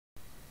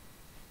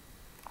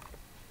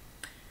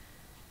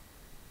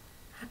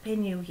Happy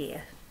New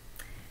Year.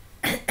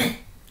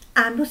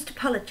 I must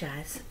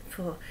apologise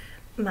for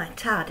my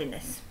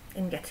tardiness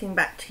in getting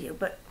back to you,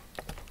 but,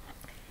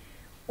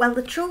 well,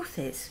 the truth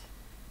is,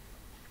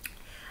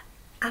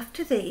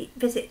 after the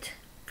visit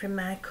from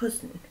my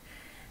cousin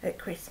at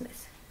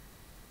Christmas,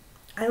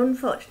 I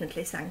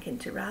unfortunately sank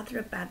into rather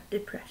a bad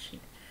depression,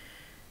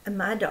 and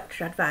my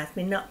doctor advised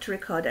me not to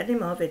record any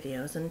more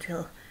videos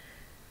until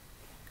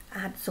I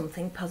had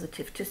something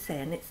positive to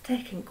say, and it's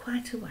taken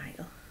quite a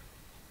while.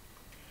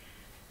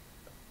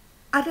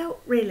 I don't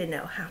really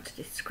know how to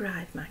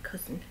describe my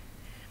cousin.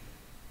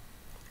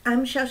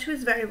 I'm sure she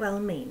was very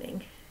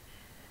well-meaning,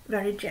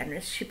 very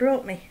generous. She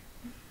brought me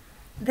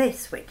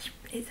this, which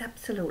is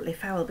absolutely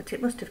foul, but it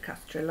must have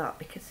cost her a lot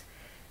because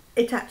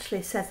it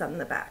actually says on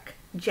the back,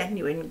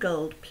 genuine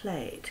gold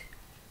plate.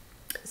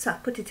 So I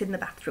put it in the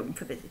bathroom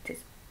for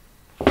visitors.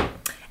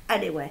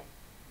 Anyway,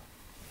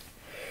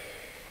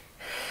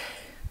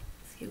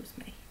 excuse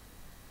me.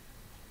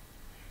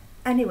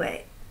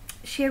 Anyway,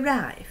 she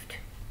arrived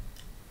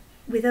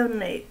with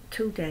only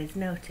 2 days'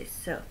 notice,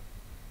 so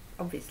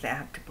obviously I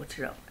had to put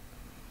her up.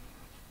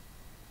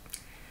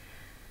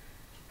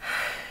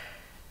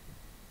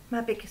 My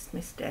biggest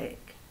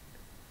mistake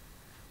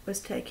was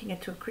taking her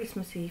to a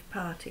Christmas Eve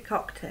party,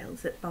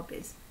 cocktails at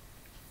Bobby's,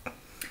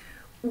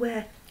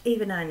 where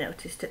even I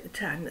noticed at the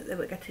time that they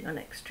were getting on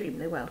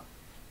extremely well.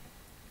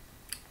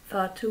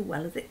 Far too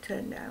well, as it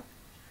turned out.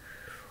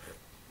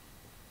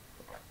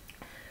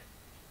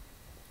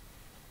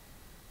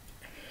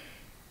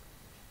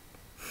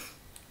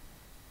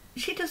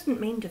 She doesn't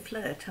mean to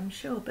flirt, I'm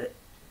sure, but,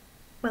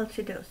 well,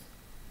 she does.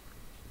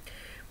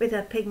 With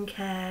her pink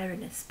hair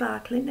and her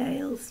sparkly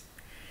nails,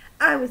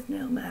 I was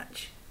no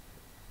match.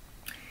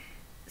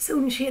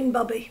 Soon she and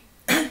Bobby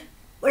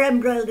were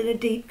embroiled in a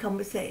deep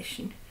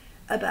conversation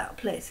about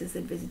places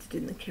they'd visited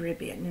in the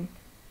Caribbean, and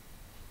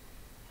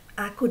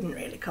I couldn't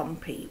really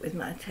compete with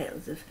my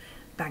tales of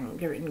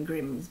Bangor and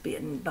Grimsby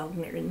and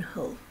Bognor and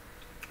Hull,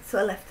 so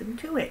I left them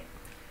to it,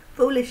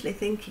 foolishly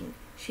thinking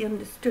she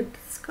understood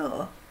the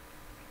score.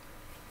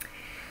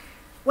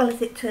 Well,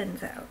 as it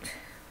turns out,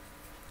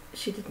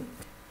 she didn't.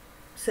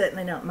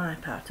 Certainly not my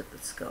part of the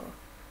score.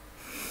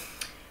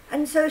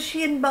 And so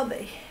she and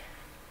Bobby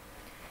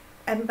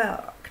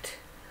embarked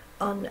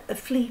on a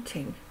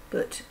fleeting,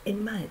 but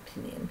in my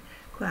opinion,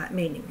 quite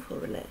meaningful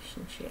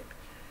relationship.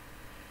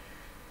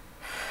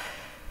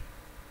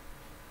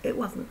 It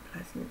wasn't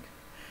pleasant.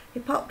 He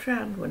popped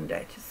round one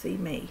day to see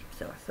me,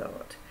 so I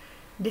thought,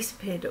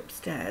 disappeared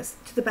upstairs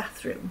to the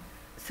bathroom,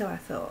 so I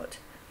thought,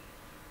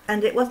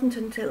 and it wasn't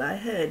until I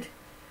heard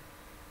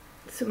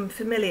some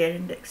familiar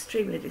and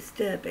extremely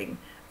disturbing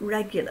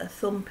regular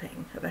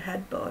thumping of a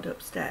headboard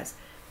upstairs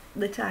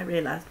that I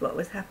realised what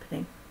was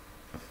happening.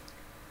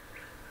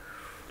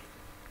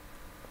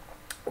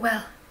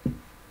 Well,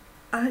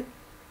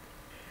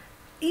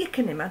 you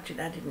can imagine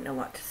I didn't know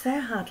what to say. I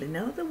hardly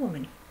know the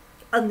woman.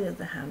 On the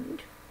other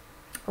hand,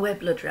 we're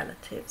blood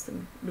relatives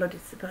and blood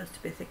is supposed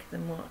to be thicker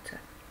than water.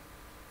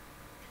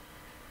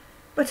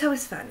 But I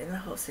was finding the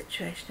whole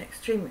situation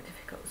extremely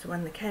difficult, so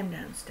when they came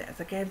downstairs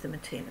I gave them a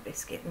tea and a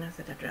biscuit and I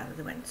said I'd rather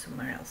they went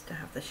somewhere else to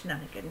have the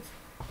shenanigans.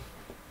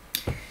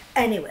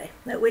 Anyway,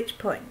 at which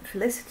point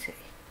Felicity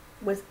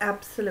was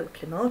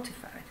absolutely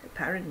mortified,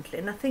 apparently,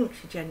 and I think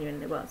she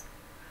genuinely was.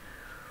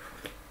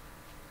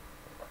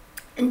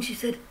 And she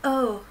said,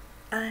 "Oh,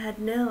 I had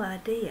no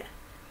idea."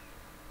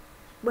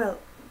 Well,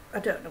 I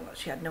don't know what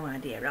she had no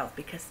idea of,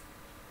 because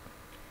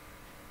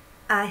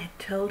I had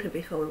told her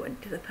before we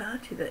went to the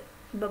party that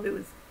Bobby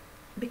was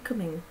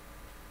becoming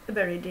a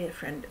very dear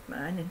friend of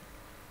mine, and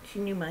she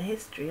knew my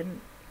history,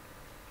 and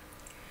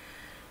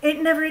it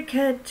never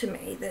occurred to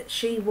me that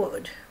she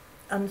would,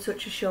 on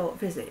such a short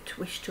visit,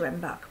 wish to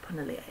embark upon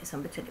a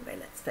liaison. But anyway,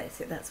 let's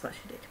face it, that's what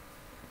she did.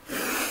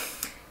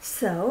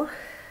 So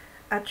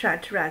I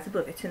tried to rise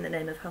above it in the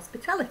name of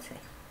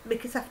hospitality,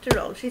 because after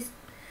all, she's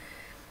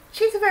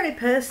a very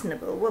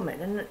personable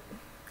woman, and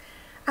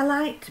I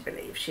like to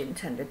believe she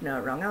intended no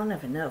wrong. I'll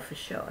never know for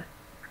sure.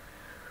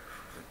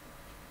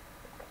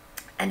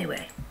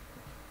 Anyway,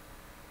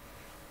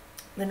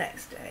 the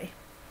next day,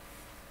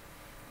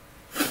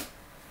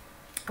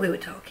 we were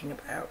talking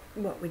about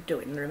what we'd do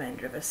in the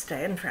remainder of her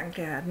stay, and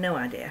frankly I had no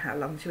idea how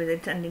long she was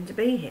intending to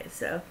be here,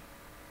 so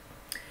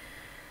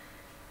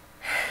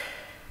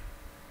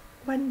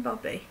when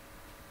Bobby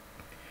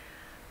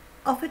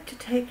offered to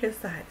take her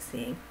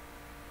sightseeing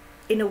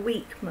in a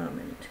weak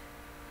moment,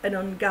 an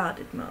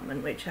unguarded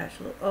moment which I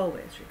shall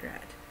always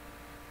regret,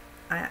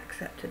 I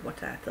accepted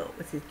what I thought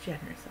was his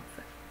generous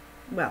offer.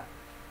 Well,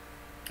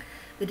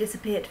 they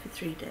disappeared for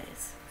 3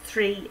 days.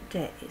 3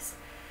 days.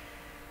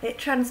 It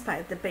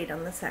transpired they'd been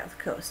on the south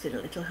coast in a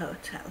little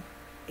hotel,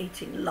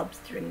 eating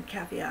lobster and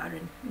caviar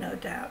and, no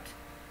doubt,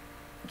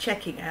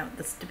 checking out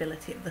the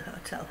stability of the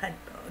hotel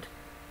headboard.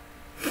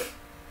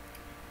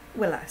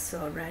 Well, I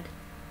saw red.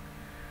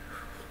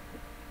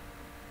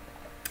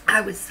 I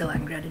was so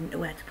angry I didn't know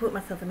where to put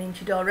myself. I mean,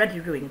 she'd already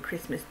ruined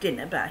Christmas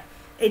dinner by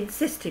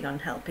insisting on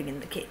helping in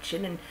the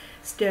kitchen and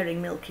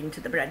stirring milk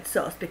into the bread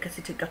sauce because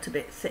it had got a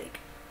bit thick.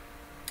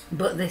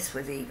 But this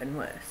was even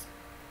worse.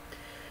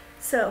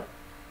 So,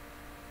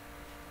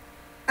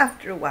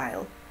 after a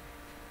while,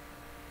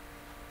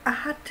 I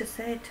had to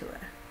say to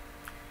her,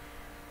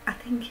 I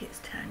think it's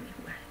time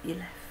you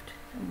left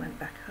and went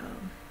back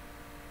home.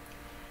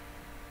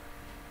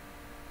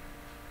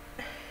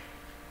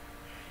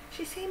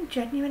 She seemed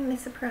genuinely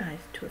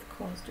surprised to have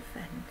caused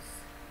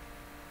offence.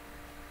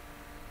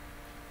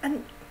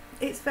 And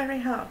it's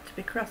very hard to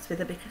be cross with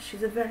her because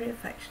she's a very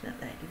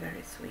affectionate lady,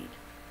 very sweet.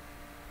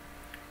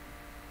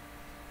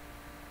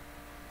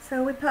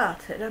 So we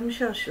parted. I'm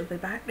sure she'll be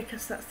back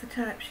because that's the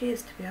type she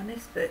is, to be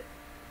honest. But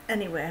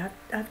anyway,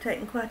 I've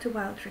taken quite a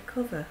while to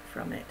recover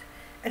from it,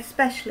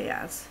 especially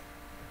as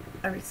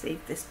I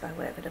received this by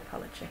way of an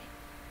apology.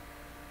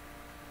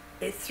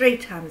 It's 3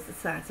 times the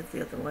size of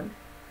the other one,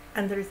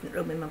 and there isn't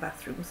room in my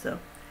bathroom, so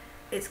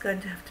it's going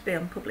to have to be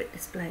on public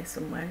display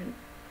somewhere. And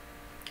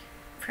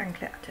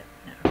frankly, I don't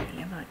know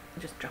really. I might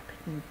just drop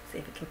it and see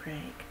if it'll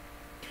break.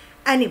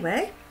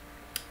 Anyway,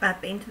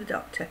 I've been to the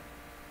doctor.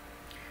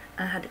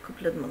 I had a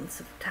couple of months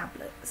of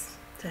tablets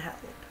to help,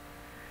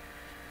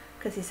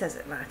 because he says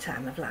at my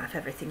time of life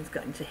everything's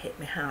going to hit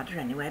me harder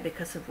anyway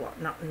because of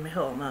whatnot and my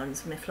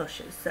hormones and my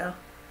flushes. So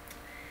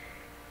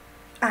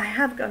I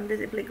have gone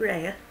visibly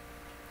greyer,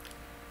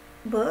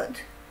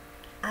 but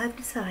I've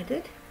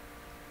decided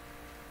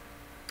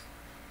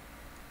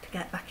to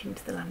get back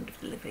into the land of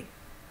the living.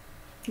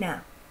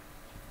 Now,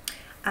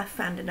 I've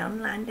found an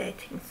online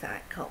dating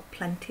site called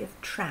Plenty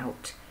of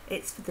Trout.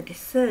 It's for the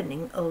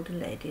discerning older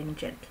lady and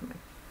gentleman.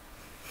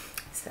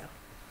 So,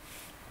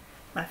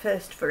 my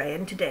first foray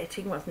into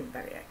dating wasn't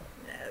very,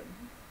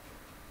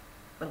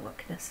 well, what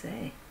can I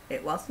say?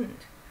 It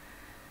wasn't.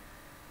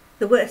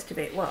 The worst of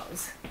it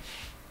was,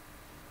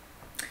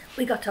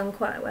 we got on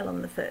quite well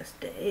on the first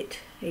date.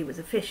 He was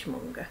a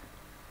fishmonger,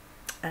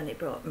 and he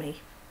brought me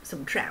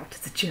some trout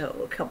as a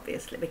joke,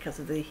 obviously, because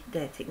of the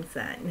dating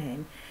site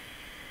name.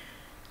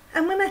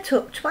 And we met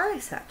up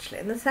twice, actually,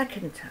 and the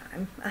second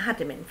time I had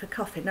him in for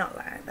coffee, not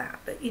like that,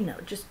 but, you know,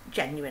 just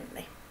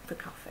genuinely for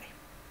coffee.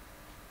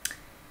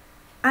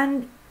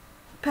 And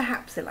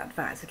perhaps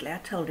ill-advisedly, I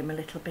told him a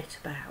little bit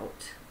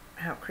about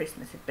how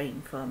Christmas had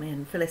been for me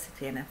and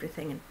Felicity and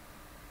everything. And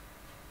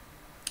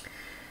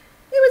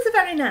he was a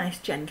very nice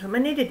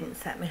gentleman. He didn't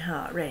set my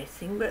heart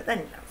racing, but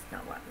then that's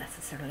not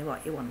necessarily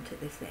what you want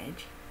at this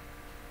age.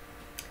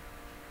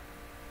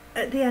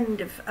 At the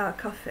end of our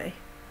coffee,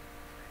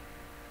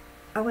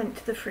 I went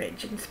to the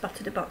fridge and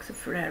spotted a box of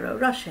Ferrero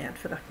Rocher I'd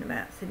forgotten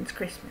about since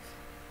Christmas.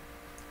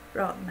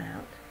 Brought them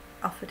out,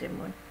 offered him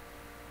one.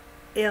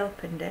 He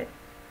opened it,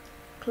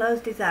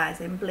 closed his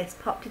eyes in bliss,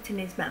 popped it in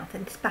his mouth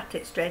and spat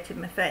it straight in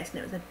my face, and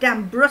it was a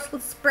damn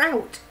Brussels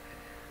sprout.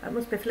 That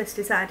must be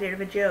Felicity's idea of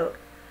a joke.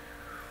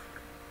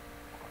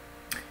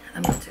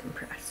 I'm not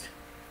impressed,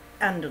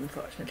 and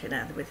unfortunately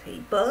neither was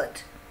he.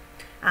 But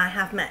I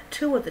have met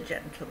 2 other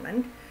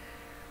gentlemen.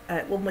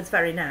 One was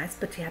very nice,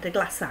 but he had a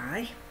glass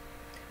eye,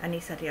 and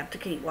he said he had to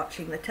keep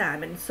watching the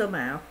time, and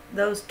somehow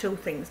those 2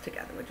 things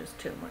together were just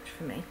too much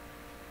for me.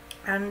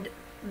 And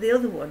the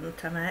other one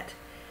that I met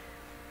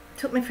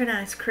took me for an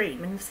ice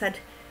cream and said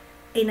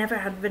he never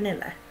had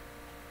vanilla,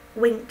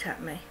 winked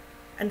at me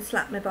and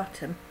slapped my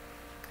bottom,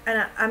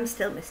 and I'm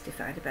still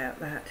mystified about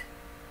that.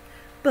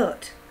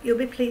 But you'll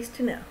be pleased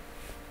to know,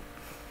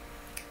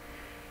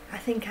 I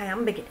think I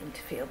am beginning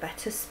to feel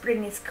better.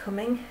 Spring is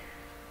coming.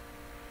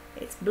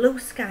 It's blue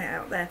sky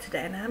out there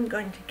today, and I'm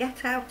going to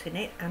get out in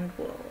it and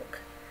walk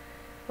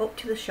up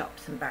to the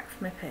shops and back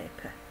for my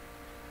paper.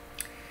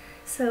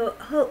 So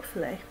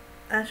hopefully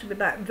I shall be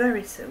back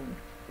very soon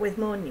with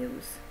more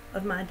news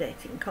of my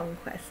dating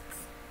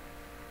conquests.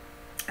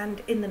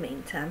 And in the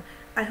meantime,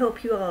 I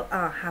hope you all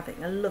are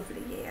having a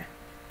lovely year.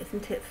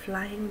 Isn't it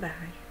flying by?